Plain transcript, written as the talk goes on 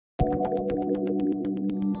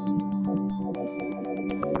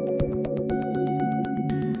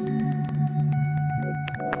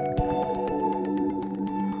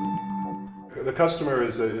customer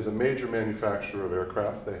is a major manufacturer of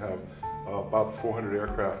aircraft. They have about 400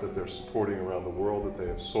 aircraft that they're supporting around the world that they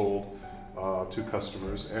have sold to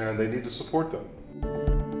customers, and they need to support them.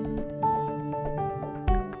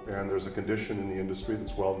 And there's a condition in the industry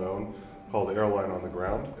that's well known called airline on the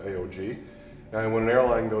ground, AOG. And when an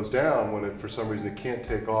airline goes down, when for some reason it can't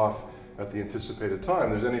take off at the anticipated time,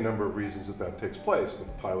 there's any number of reasons that takes place. The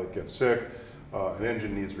pilot gets sick, an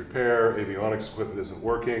engine needs repair, avionics equipment isn't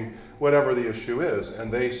working, whatever the issue is, and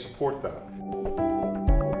they support that.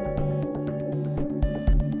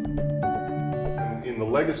 And in the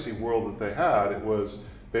legacy world that they had, it was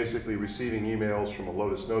basically receiving emails from a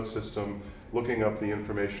Lotus Notes system, looking up the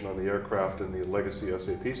information on the aircraft in the legacy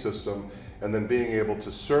SAP system, and then being able to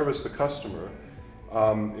service the customer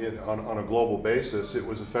on a global basis. It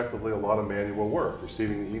was effectively a lot of manual work,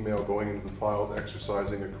 receiving the email, going into the files,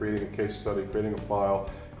 exercising it, creating a case study, creating a file,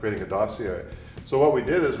 creating a dossier. So what we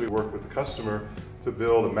did is we worked with the customer to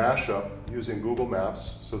build a mashup using Google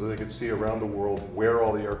Maps so that they could see around the world where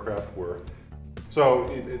all the aircraft were. So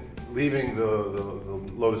leaving the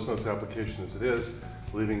Lotus Notes application as it is,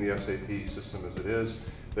 leaving the SAP system as it is,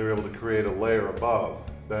 they were able to create a layer above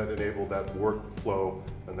that enabled that workflow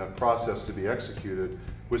and that process to be executed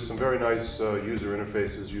with some very nice user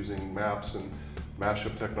interfaces using maps and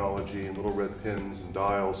mashup technology and little red pins and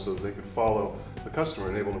dials so that they could follow the customer,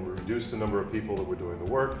 enable them to reduce the number of people that were doing the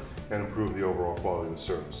work and improve the overall quality of the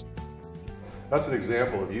service. That's an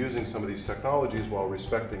example of using some of these technologies while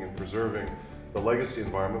respecting and preserving the legacy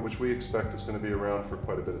environment, which we expect is going to be around for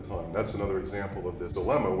quite a bit of time. That's another example of this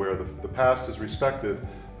dilemma where the past is respected,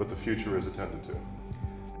 but the future is attended to.